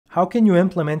How can you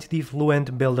implement the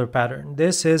Fluent Builder pattern?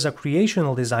 This is a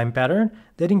creational design pattern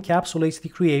that encapsulates the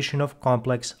creation of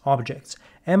complex objects.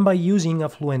 And by using a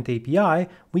Fluent API,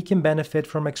 we can benefit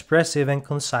from expressive and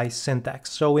concise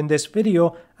syntax. So in this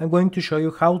video, I'm going to show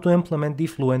you how to implement the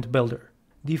Fluent Builder.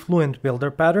 The Fluent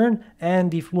Builder pattern and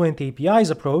the Fluent API's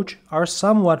approach are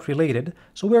somewhat related,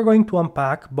 so we're going to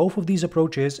unpack both of these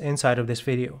approaches inside of this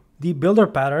video. The Builder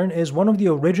pattern is one of the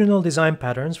original design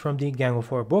patterns from the Gang of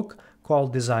 4 book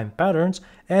called Design Patterns,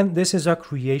 and this is a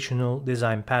creational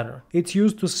design pattern. It's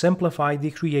used to simplify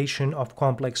the creation of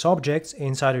complex objects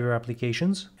inside of your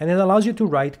applications, and it allows you to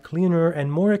write cleaner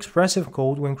and more expressive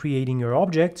code when creating your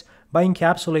objects by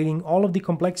encapsulating all of the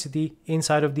complexity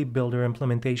inside of the Builder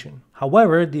implementation.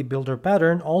 However, the Builder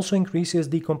pattern also increases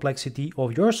the complexity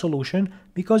of your solution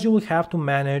because you will have to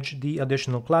manage the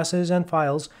additional classes and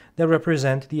files that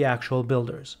represent the actual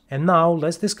builders. And now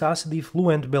let's discuss the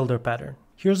Fluent Builder pattern.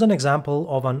 Here's an example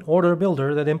of an order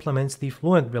builder that implements the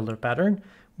Fluent Builder pattern.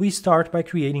 We start by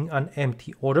creating an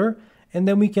empty order, and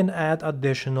then we can add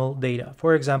additional data.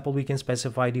 For example, we can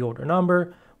specify the order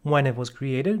number, when it was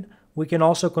created. We can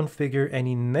also configure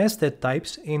any nested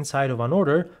types inside of an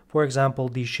order, for example,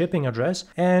 the shipping address,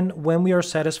 and when we are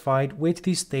satisfied with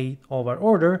the state of our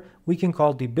order, we can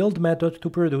call the build method to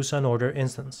produce an order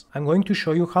instance. I'm going to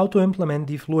show you how to implement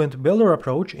the Fluent Builder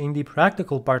approach in the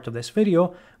practical part of this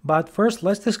video, but first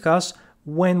let's discuss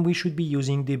when we should be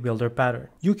using the Builder pattern.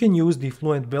 You can use the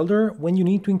Fluent Builder when you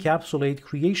need to encapsulate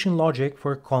creation logic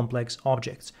for complex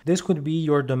objects. This could be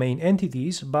your domain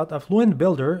entities, but a Fluent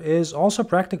Builder is also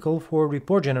practical for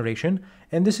report generation,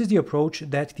 and this is the approach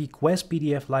that the Quest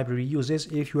PDF library uses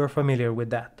if you are familiar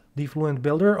with that. The Fluent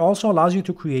Builder also allows you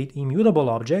to create immutable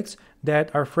objects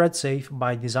that are thread safe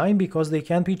by design because they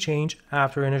can't be changed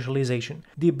after initialization.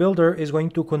 The builder is going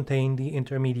to contain the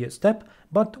intermediate step,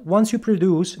 but once you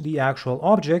produce the actual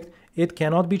object, it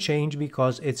cannot be changed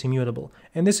because it's immutable.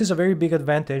 And this is a very big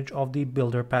advantage of the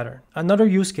Builder pattern. Another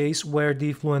use case where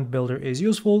the Fluent Builder is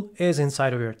useful is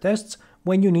inside of your tests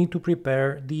when you need to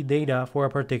prepare the data for a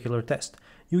particular test.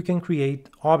 You can create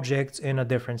objects in a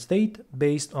different state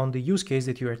based on the use case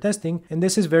that you are testing, and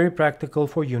this is very practical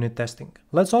for unit testing.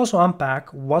 Let's also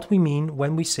unpack what we mean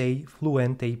when we say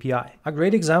Fluent API. A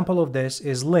great example of this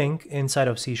is LINQ inside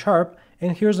of C#,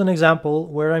 and here's an example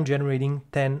where I'm generating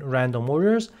 10 random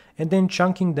orders and then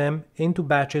chunking them into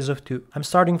batches of 2. I'm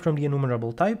starting from the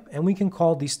enumerable type, and we can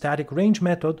call the static range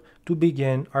method to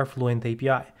begin our Fluent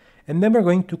API. And then we're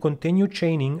going to continue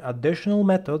chaining additional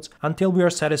methods until we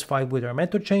are satisfied with our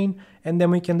method chain, and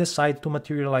then we can decide to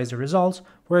materialize the results.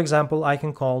 For example, I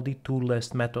can call the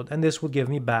toList method, and this will give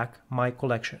me back my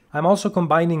collection. I'm also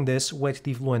combining this with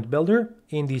the Fluent Builder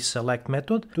in the select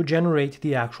method to generate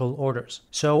the actual orders.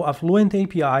 So a Fluent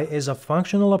API is a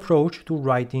functional approach to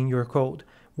writing your code,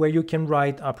 where you can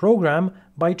write a program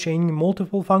by chaining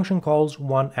multiple function calls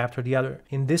one after the other.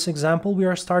 In this example, we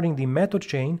are starting the method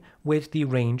chain with the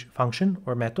range function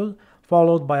or method,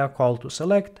 followed by a call to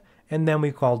select, and then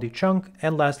we call the chunk,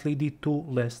 and lastly the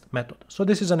toList method. So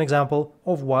this is an example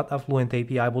of what a Fluent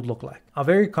API would look like. A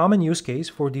very common use case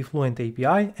for the Fluent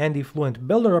API and the Fluent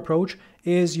Builder approach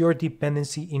is your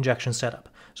dependency injection setup.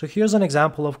 So here's an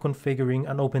example of configuring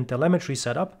an OpenTelemetry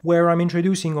setup where I'm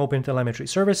introducing OpenTelemetry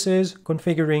services,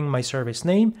 configuring my service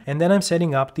name, and then I'm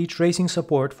setting up the tracing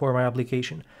support for my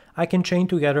application. I can chain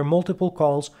together multiple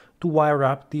calls to wire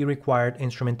up the required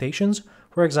instrumentations,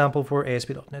 for example for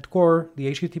ASP.NET Core, the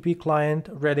HTTP client,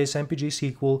 Redis MPG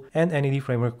SQL, and NAD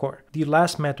Framework Core. The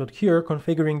last method here,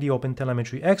 configuring the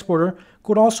OpenTelemetry exporter,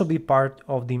 could also be part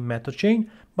of the method chain,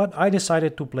 but I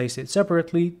decided to place it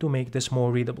separately to make this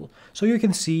more readable. So you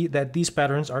can see that these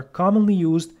patterns are commonly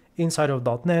used inside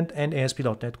of .NET and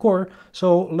ASP.NET Core,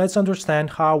 so let's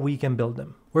understand how we can build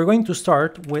them. We're going to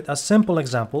start with a simple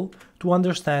example to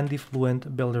understand the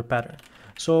Fluent Builder pattern.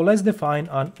 So let's define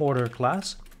an order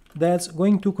class that's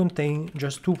going to contain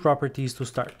just 2 properties to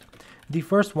start. The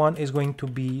first one is going to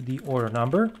be the order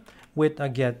number with a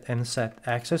get and set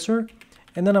accessor,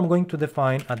 and then I'm going to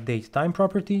define a datetime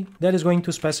property that is going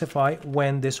to specify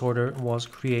when this order was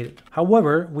created.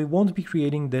 However, we won't be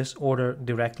creating this order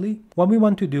directly. What we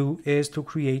want to do is to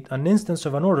create an instance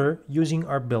of an order using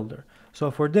our builder.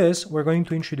 So for this, we're going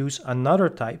to introduce another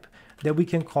type that we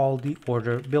can call the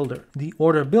order builder. The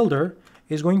order builder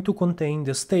is going to contain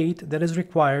the state that is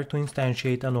required to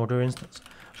instantiate an order instance.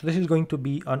 So this is going to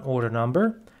be an order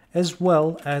number as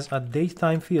well as a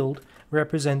datetime field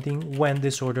representing when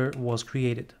this order was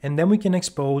created. And then we can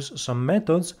expose some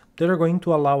methods that are going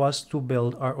to allow us to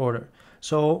build our order.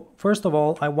 So first of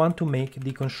all, I want to make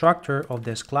the constructor of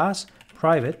this class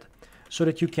private so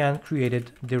that you can create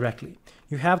it directly.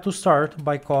 you have to start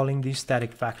by calling the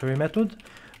static factory method.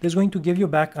 That's going to give you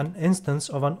back an instance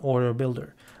of an order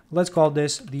builder. Let's call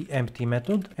this the empty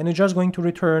method, and it's just going to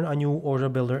return a new order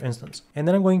builder instance. And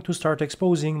then I'm going to start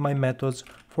exposing my methods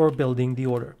for building the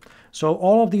order. So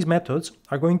all of these methods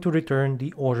are going to return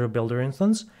the order builder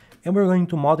instance, and we're going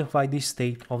to modify the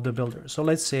state of the builder. So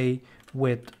let's say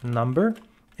with number,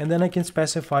 and then I can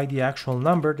specify the actual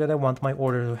number that I want my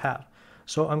order to have.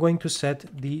 So I'm going to set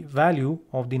the value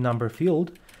of the number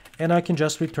field, and I can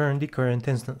just return the current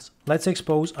instance. Let's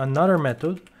expose another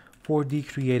method for the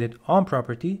created on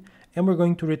property, and we're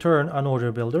going to return an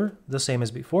order builder, the same as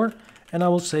before, and I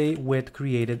will say with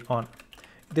created on.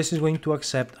 This is going to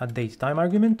accept a datetime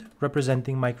argument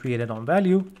representing my created on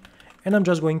value, and I'm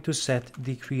just going to set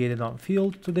the created on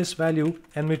field to this value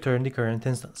and return the current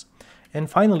instance. And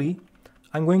finally,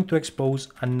 I'm going to expose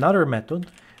another method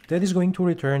that is going to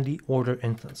return the order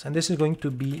instance, and this is going to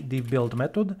be the build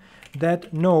method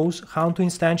that knows how to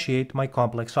instantiate my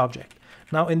complex object.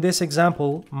 Now in this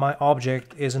example, my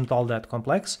object isn't all that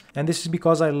complex, and this is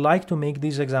because I like to make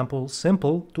these examples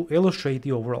simple to illustrate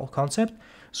the overall concept.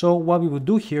 So what we would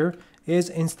do here is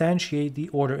instantiate the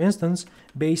order instance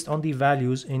based on the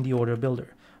values in the order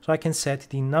builder. So I can set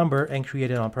the number and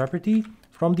create it on property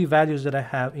from the values that I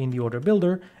have in the order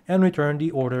builder and return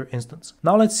the order instance.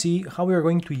 Now let's see how we are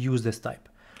going to use this type.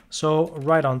 So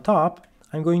right on top,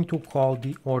 I'm going to call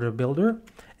the order builder,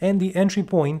 and the entry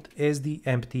point is the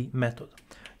empty method.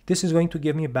 This is going to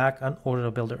give me back an order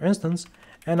builder instance,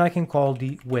 and I can call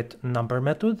the with number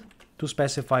method to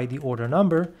specify the order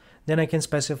number. Then I can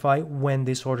specify when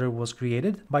this order was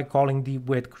created by calling the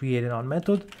with created on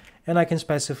method, and I can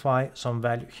specify some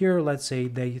value here, let's say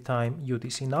datetime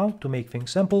UTC now to make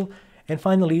things simple. And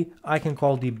finally, I can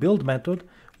call the build method,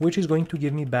 which is going to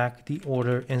give me back the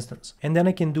order instance. And then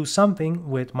I can do something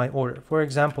with my order. For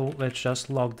example, let's just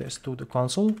log this to the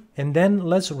console, and then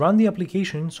let's run the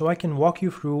application so I can walk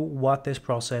you through what this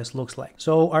process looks like.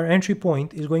 So our entry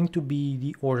point is going to be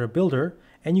the order builder,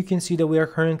 and you can see that we are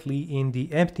currently in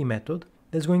the empty method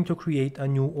that's going to create a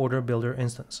new order builder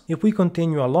instance. If we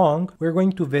continue along, we're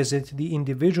going to visit the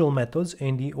individual methods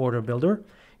in the order builder.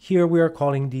 Here we are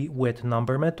calling the with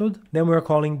number method, then we are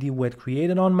calling the with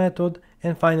created on method,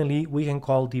 and finally we can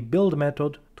call the build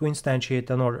method to instantiate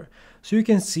an order. So you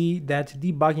can see that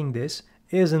debugging this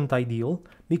isn't ideal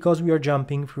because we are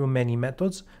jumping through many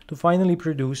methods to finally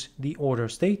produce the order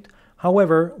state.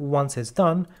 However, once it's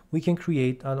done, we can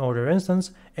create an order instance,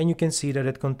 and you can see that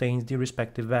it contains the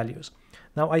respective values.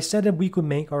 Now I said that we could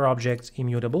make our objects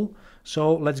immutable,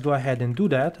 so let's go ahead and do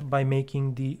that by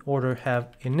making the order have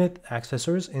init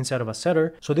accessors instead of a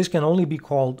setter, so this can only be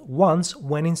called once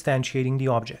when instantiating the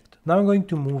object. Now I'm going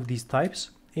to move these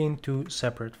types into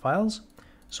separate files.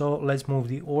 So let's move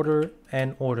the order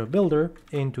and order builder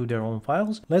into their own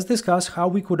files. Let's discuss how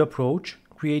we could approach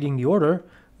creating the order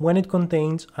when it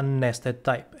contains a nested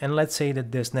type. And let's say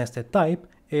that this nested type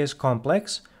is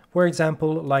complex, for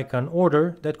example, like an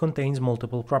order that contains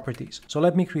multiple properties. So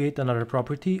let me create another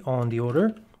property on the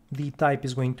order. The type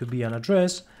is going to be an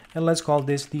address, and let's call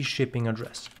this the shipping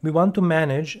address. We want to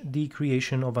manage the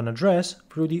creation of an address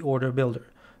through the order builder.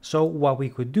 So what we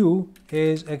could do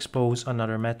is expose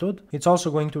another method. It's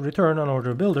also going to return an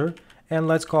order builder, and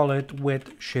let's call it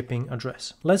with shipping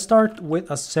address. Let's start with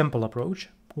a simple approach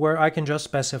where I can just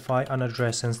specify an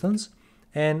address instance,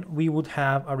 and we would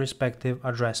have a respective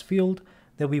address field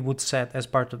that we would set as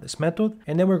part of this method,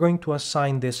 and then we're going to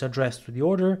assign this address to the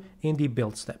order in the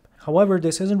build step. However,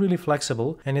 this isn't really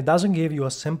flexible, and it doesn't give you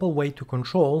a simple way to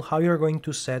control how you're going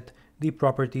to set the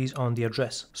properties on the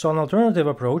address. So an alternative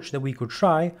approach that we could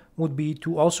try would be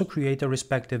to also create a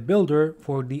respective builder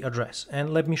for the address,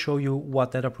 and let me show you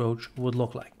what that approach would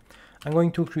look like. I'm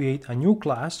going to create a new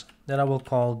class that I will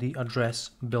call the address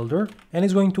builder, and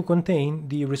it's going to contain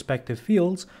the respective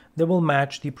fields that will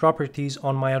match the properties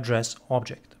on my address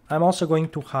object. I'm also going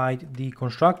to hide the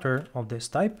constructor of this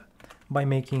type by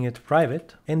making it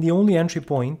private, and the only entry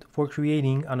point for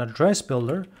creating an address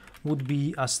builder would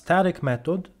be a static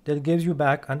method that gives you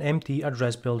back an empty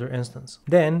address builder instance.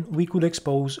 Then we could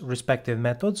expose respective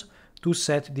methods to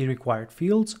set the required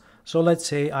fields. So let's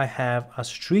say I have a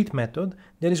street method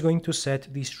that is going to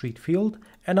set the street field,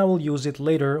 and I will use it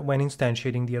later when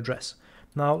instantiating the address.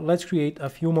 Now let's create a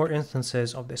few more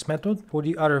instances of this method for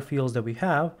the other fields that we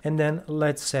have, and then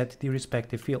let's set the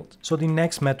respective fields. So the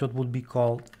next method would be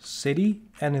called city,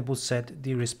 and it will set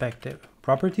the respective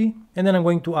property. And then I'm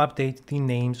going to update the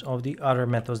names of the other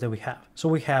methods that we have. So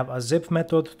we have a zip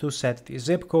method to set the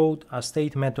zip code, a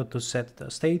state method to set the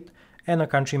state, and a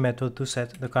country method to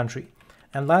set the country.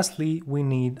 And lastly, we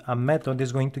need a method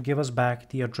that's going to give us back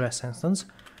the address instance,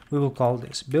 we will call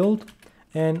this build,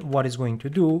 and what it's going to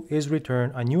do is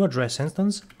return a new address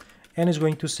instance and is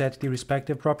going to set the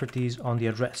respective properties on the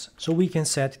address. So we can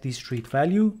set the street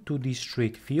value to the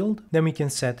street field, then we can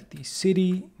set the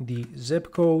city, the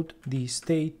zip code, the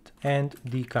state, and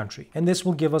the country. And this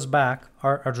will give us back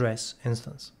our address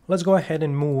instance. Let's go ahead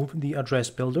and move the address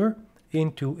builder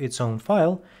into its own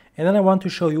file, and then I want to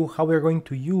show you how we're going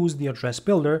to use the address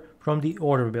builder from the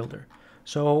order builder.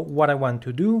 So what I want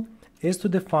to do is to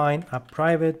define a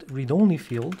private read-only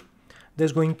field.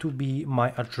 There's going to be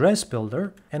my address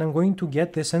builder, and I'm going to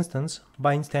get this instance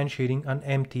by instantiating an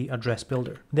empty address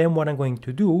builder. Then what I'm going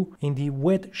to do in the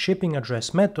with shipping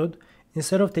address method,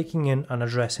 instead of taking in an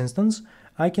address instance,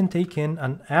 I can take in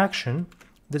an action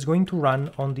that's going to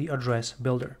run on the address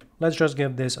builder. Let's just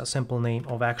give this a simple name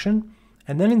of action,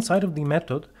 and then inside of the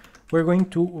method we're going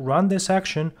to run this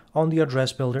action on the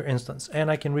address builder instance, and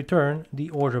I can return the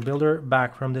order builder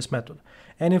back from this method.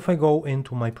 And if I go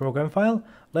into my program file,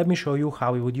 let me show you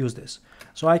how we would use this.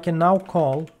 So I can now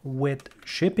call with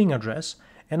shipping address,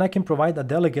 and I can provide a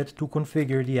delegate to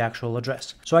configure the actual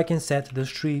address. So I can set the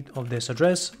street of this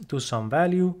address to some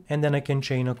value, and then I can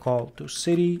chain a call to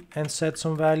city and set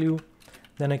some value.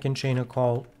 Then I can chain a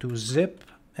call to zip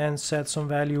and set some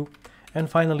value. And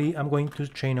finally, I'm going to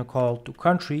chain a call to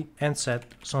country and set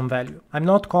some value. I'm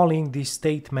not calling the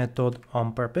state method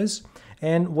on purpose.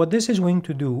 And what this is going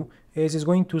to do is it's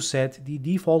going to set the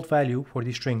default value for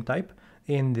the string type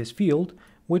in this field,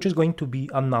 which is going to be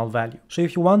a null value. So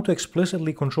if you want to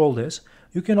explicitly control this,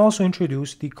 you can also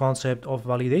introduce the concept of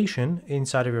validation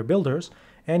inside of your builders.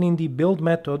 And in the build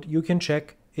method, you can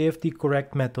check if the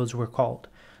correct methods were called.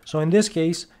 So in this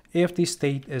case, if the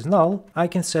state is null, I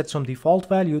can set some default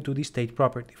value to the state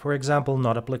property, for example,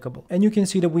 not applicable. And you can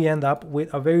see that we end up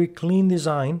with a very clean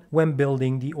design when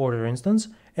building the order instance.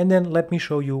 And then let me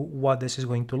show you what this is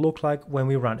going to look like when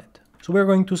we run it. So we're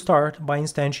going to start by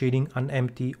instantiating an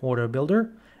empty order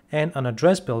builder and an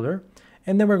address builder,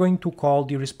 and then we're going to call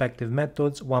the respective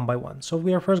methods one by one. So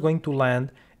we are first going to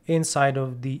land inside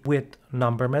of the with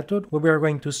number method, where we are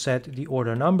going to set the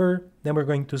order number, then we're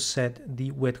going to set the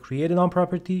with created on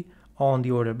property on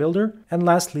the order builder, and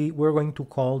lastly we're going to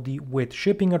call the with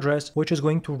shipping address, which is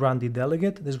going to run the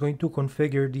delegate that's going to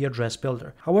configure the address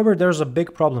builder. However, there's a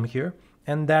big problem here,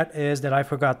 and that is that I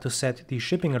forgot to set the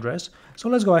shipping address. So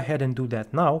let's go ahead and do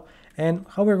that now. And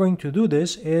how we're going to do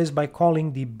this is by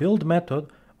calling the build method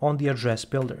on the address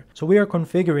builder. So we are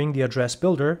configuring the address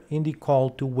builder in the call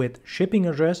to with shipping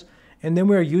address, and then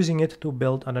we are using it to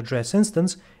build an address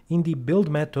instance in the build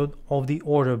method of the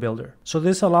order builder. So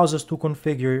this allows us to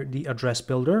configure the address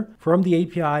builder from the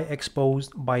API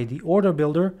exposed by the order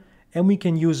builder, and we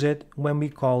can use it when we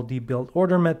call the build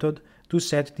order method to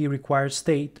set the required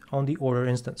state on the order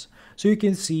instance. So you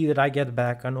can see that I get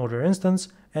back an order instance,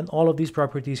 and all of these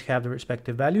properties have the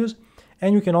respective values.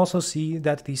 And you can also see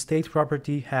that the state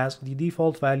property has the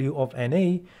default value of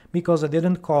NA because I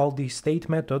didn't call the state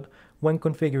method when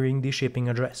configuring the shipping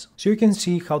address. So you can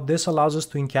see how this allows us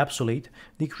to encapsulate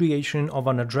the creation of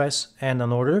an address and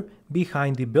an order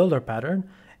behind the builder pattern,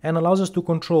 and allows us to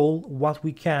control what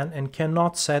we can and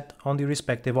cannot set on the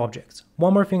respective objects.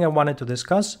 One more thing I wanted to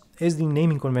discuss is the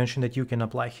naming convention that you can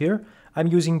apply here. I'm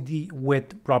using the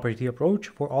with property approach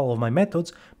for all of my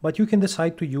methods, but you can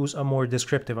decide to use a more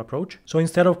descriptive approach. So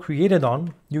instead of created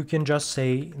on, you can just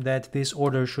say that this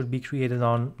order should be created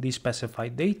on the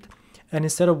specified date. And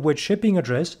instead of with shipping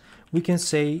address, we can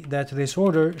say that this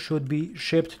order should be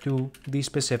shipped to the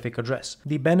specific address.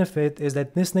 The benefit is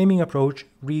that this naming approach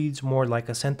reads more like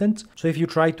a sentence. So if you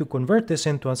try to convert this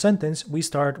into a sentence, we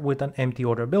start with an empty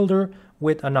order builder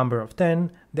with a number of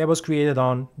 10 that was created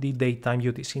on the datetime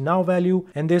UTC now value,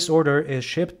 and this order is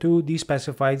shipped to the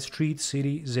specified street,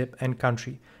 city, zip, and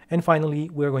country. And finally,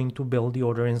 we're going to build the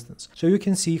order instance. So you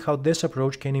can see how this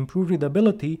approach can improve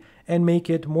readability and make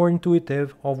it more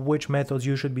intuitive of which methods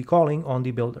you should be calling on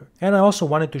the builder. And I also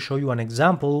wanted to show you an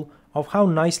example of how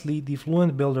nicely the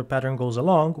Fluent Builder pattern goes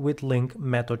along with LINQ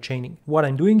method chaining. What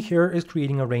I'm doing here is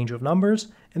creating a range of numbers,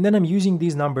 and then I'm using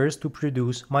these numbers to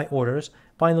produce my orders.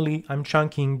 Finally, I'm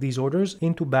chunking these orders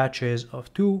into batches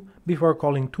of 2 before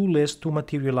calling toList to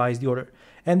materialize the order.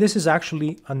 And this is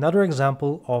actually another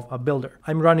example of a builder.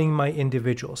 I'm running my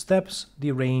individual steps,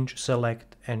 the range,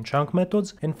 select, and chunk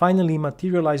methods, and finally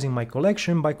materializing my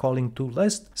collection by calling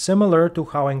toList, similar to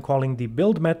how I'm calling the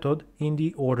build method in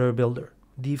the order builder.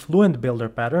 The Fluent Builder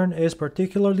pattern is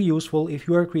particularly useful if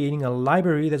you are creating a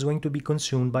library that's going to be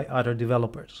consumed by other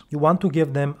developers. You want to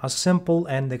give them a simple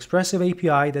and expressive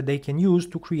API that they can use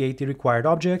to create the required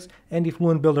objects, and the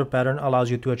Fluent Builder pattern allows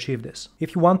you to achieve this.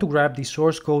 If you want to grab the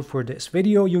source code for this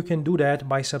video, you can do that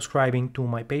by subscribing to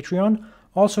my Patreon.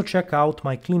 Also check out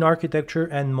my clean architecture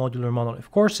and modular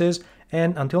monolith courses,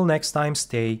 and until next time,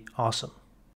 stay awesome.